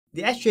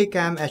The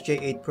SJCAM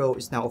SJ8 PRO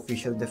is now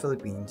official in the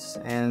Philippines,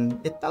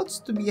 and it touts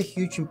to be a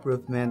huge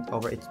improvement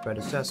over its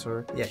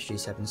predecessor, the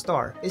SJ7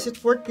 Star. Is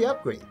it worth the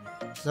upgrade?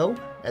 So,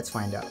 let's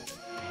find out.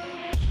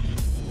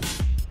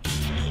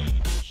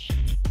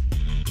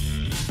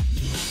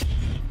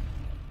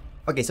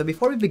 Okay, so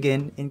before we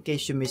begin, in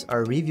case you missed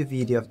our review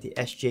video of the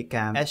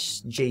SJCAM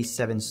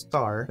SJ7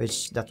 Star,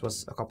 which that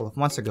was a couple of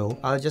months ago,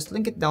 I'll just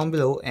link it down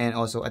below and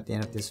also at the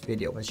end of this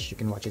video, which you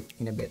can watch it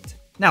in a bit.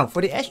 Now,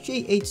 for the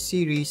SJ8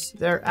 series,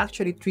 there are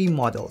actually three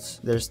models.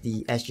 There's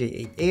the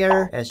SJ8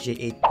 Air,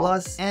 SJ8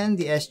 Plus, and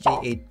the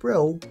SJ8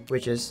 Pro,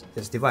 which is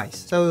this device.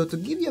 So to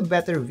give you a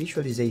better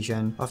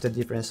visualization of the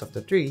difference of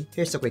the three,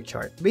 here's a quick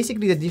chart.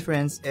 Basically, the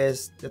difference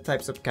is the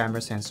types of camera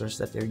sensors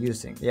that they're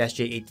using. The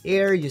SJ8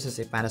 Air uses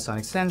a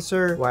Panasonic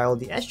sensor, while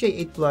the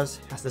SJ8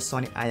 Plus has the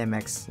Sony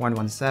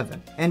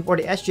IMX117. And for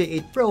the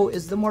SJ8 Pro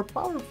is the more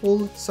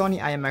powerful Sony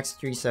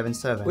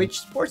IMX377, which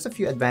sports a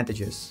few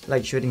advantages,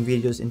 like shooting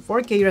videos in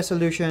 4K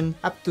resolution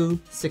up to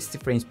 60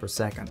 frames per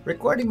second.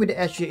 Recording with the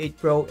SJ8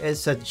 Pro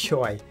is a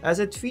joy, as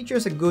it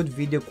features a good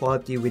video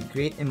quality with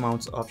great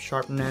amounts of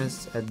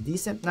sharpness, a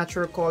decent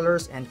natural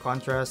colors and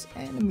contrast,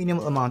 and a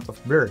minimal amount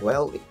of blur.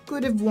 Well, we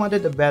could have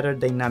wanted a better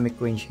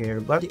dynamic range here,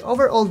 but the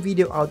overall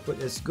video output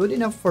is good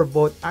enough for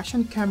both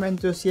action camera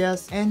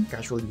enthusiasts and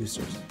casual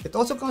users. It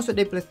also comes with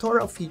a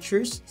plethora of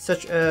features,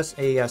 such as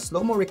a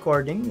slow-mo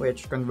recording,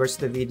 which converts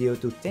the video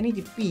to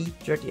 1080p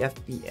 30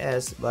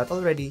 FPS, but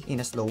already in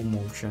a slow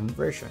motion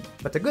version.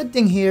 But the good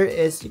thing here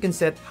is you can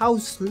set how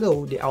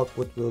slow the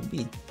output will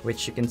be,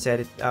 which you can set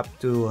it up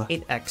to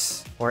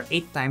 8x or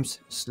 8 times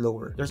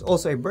slower. There's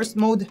also a burst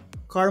mode,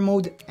 car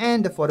mode,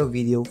 and the photo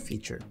video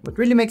feature. What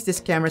really makes this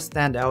camera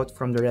stand out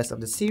from the rest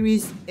of the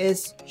series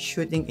is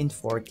shooting in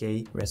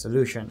 4K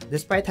resolution.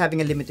 Despite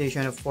having a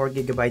limitation of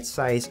 4GB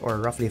size or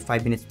roughly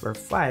 5 minutes per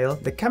file,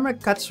 the camera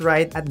cuts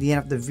right at the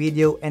end of the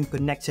video and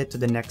connects it to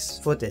the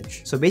next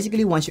footage. So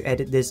basically, once you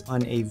edit this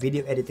on a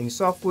video editing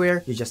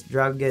software, you just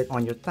drag it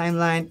on your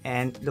timeline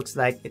and it looks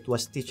like it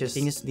was stitched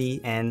seamlessly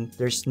and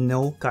there's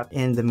no cut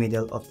in the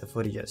middle of the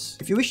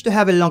footages. If you wish to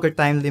have a longer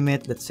time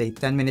limit, let's say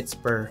 10 minutes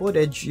per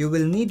footage, you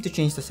will need to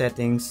change the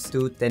settings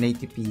to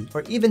 1080p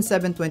or even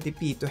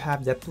 720p to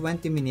have that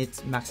 20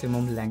 minutes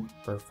maximum length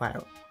per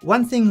file.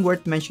 One thing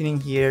worth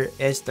mentioning here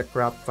is the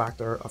crop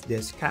factor of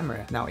this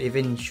camera. Now,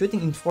 even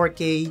shooting in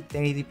 4K,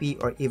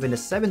 1080p, or even the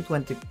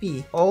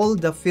 720p, all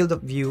the field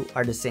of view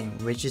are the same,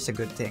 which is a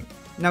good thing.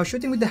 Now,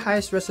 shooting with the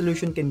highest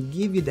resolution can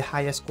give you the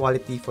highest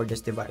quality for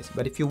this device,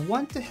 but if you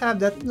want to have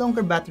that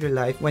longer battery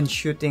life when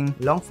shooting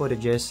long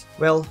footages,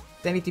 well,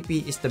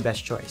 1080p is the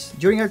best choice.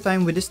 During our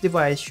time with this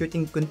device,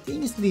 shooting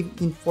continuously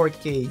in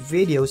 4K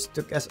videos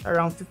took us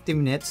around 50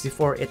 minutes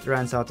before it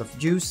runs out of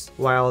juice,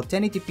 while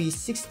 1080p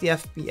 60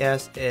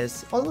 FPS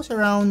is almost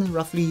around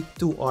roughly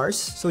 2 hours.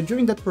 So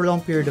during that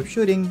prolonged period of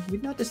shooting, we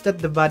noticed that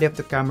the body of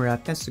the camera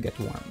tends to get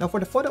warm. Now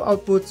for the photo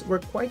outputs, we're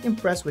quite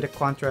impressed with the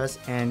contrast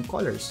and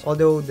colors,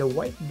 although the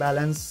white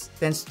balance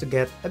tends to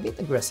get a bit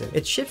aggressive.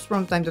 It shifts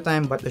from time to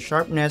time, but the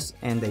sharpness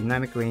and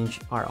dynamic range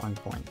are on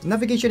point. The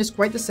navigation is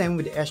quite the same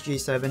with the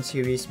SJ7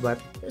 series, but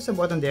there's a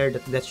button there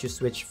that lets you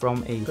switch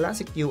from a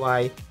classic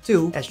UI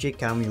to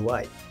SJCAM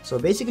UI. So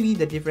basically,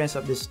 the difference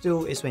of these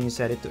two is when you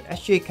set it to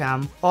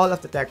SJCAM, all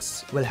of the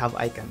text will have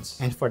icons.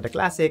 And for the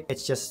classic,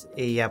 it's just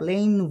a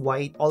plain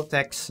white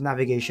all-text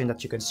navigation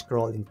that you can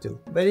scroll into.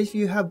 But if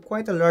you have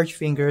quite a large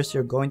fingers,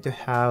 you're going to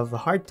have a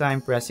hard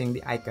time pressing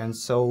the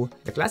icons. So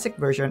the classic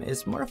version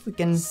is more of, we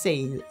can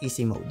say,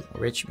 easy mode,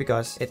 which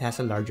because it has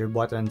a larger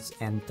buttons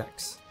and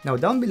text. Now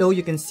down below,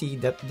 you can see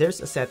that there's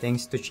a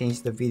settings to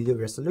change the video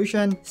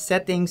resolution,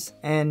 settings,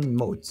 and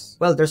modes.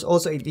 Well, there's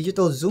also a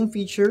digital zoom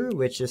feature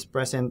which is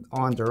present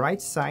on the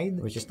right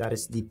side, that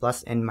is the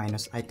plus and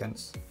minus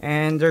icons.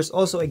 And there's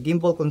also a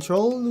gimbal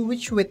control,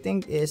 which we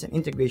think is an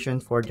integration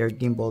for their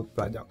gimbal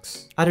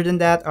products. Other than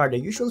that are the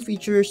usual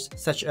features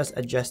such as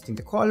adjusting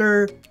the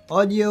color,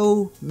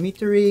 audio,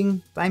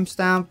 metering,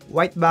 timestamp,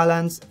 white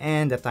balance,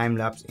 and the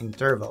time-lapse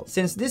interval.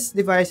 Since this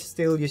device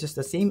still uses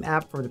the same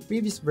app from the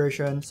previous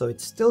version, so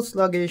it's still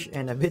sluggish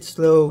and a bit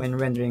slow when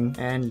rendering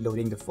and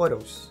loading the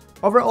photos.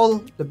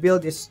 Overall, the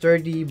build is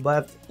sturdy,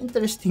 but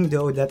interesting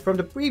though that from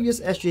the previous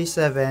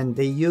SJ7,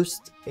 they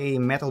used a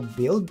metal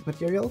build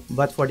material,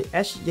 but for the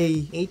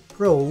SJ8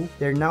 Pro,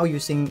 they're now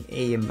using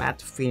a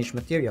matte finish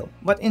material.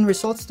 But in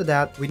results to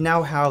that, we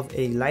now have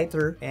a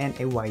lighter and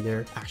a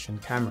wider action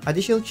camera.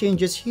 Additional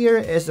changes here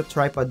is the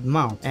tripod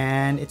mount,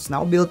 and it's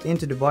now built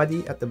into the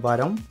body at the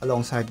bottom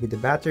alongside with the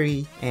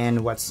battery. And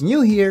what's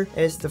new here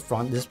is the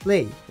front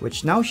display,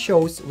 which now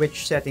shows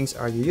which settings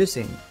are you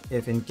using.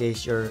 If in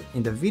case you're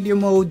in the video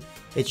mode,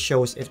 it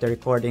shows if the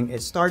recording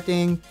is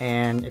starting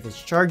and if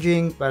it's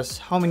charging, plus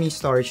how many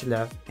storage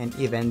left, and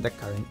even given the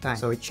current time.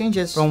 So it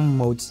changes from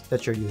modes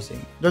that you're using.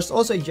 There's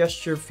also a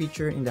gesture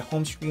feature in the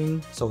home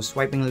screen. So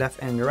swiping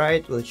left and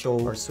right will show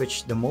or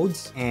switch the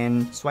modes,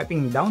 and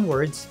swiping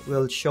downwards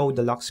will show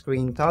the lock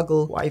screen,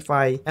 toggle,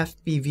 Wi-Fi,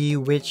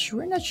 FPV, which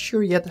we're not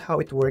sure yet how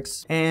it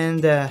works.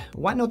 And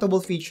one notable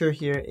feature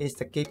here is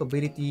the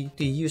capability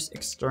to use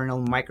external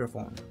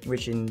microphone,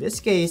 which in this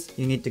case,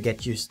 you need to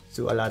get used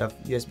to a lot of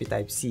USB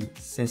Type-C,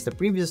 since the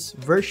previous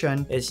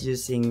version is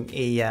using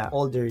a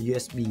older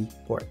USB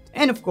port.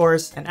 And of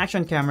course, an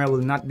action camera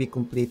will not be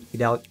complete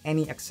without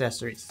any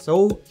accessories.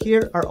 So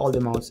here are all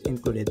the mounts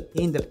included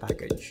in the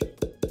package.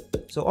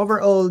 So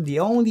overall, the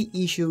only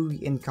issue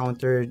we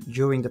encountered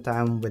during the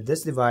time with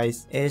this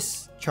device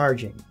is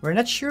charging. We're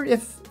not sure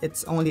if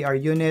it's only our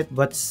unit,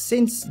 but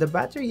since the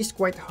battery is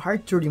quite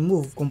hard to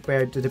remove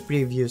compared to the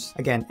previous,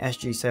 again,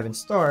 SJ7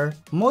 Star,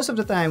 most of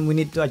the time we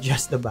need to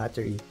adjust the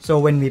battery. So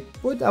when we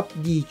put up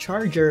the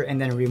charger and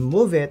then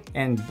remove it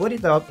and boot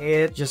it up,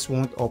 it just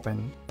won't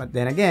open. But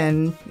then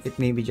again, it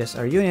may be just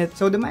our unit,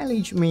 so the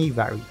mileage may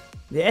vary.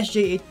 The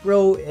SJ8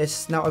 Pro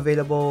is now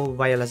available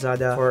via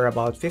Lazada for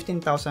about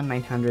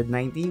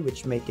 15,990,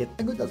 which make it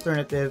a good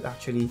alternative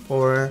actually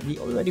for the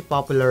already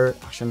popular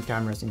action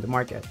cameras in the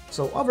market.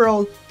 So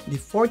overall, the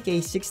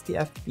 4K 60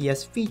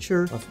 FPS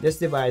feature of this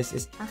device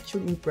is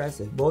actually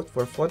impressive, both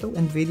for photo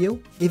and video.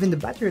 Even the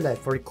battery life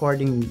for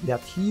recording that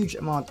huge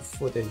amount of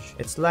footage.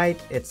 It's light,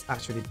 it's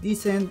actually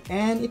decent,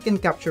 and it can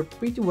capture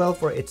pretty well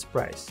for its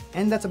price.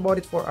 And that's about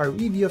it for our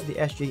review of the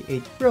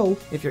SJ8 Pro.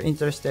 If you're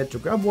interested to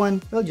grab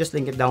one, we'll just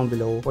link it down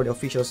below for the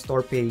official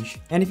store page.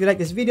 And if you like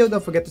this video,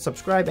 don't forget to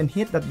subscribe and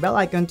hit that bell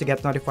icon to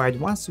get notified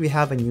once we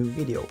have a new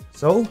video.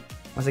 So,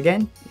 once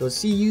again, we'll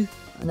see you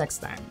next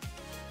time.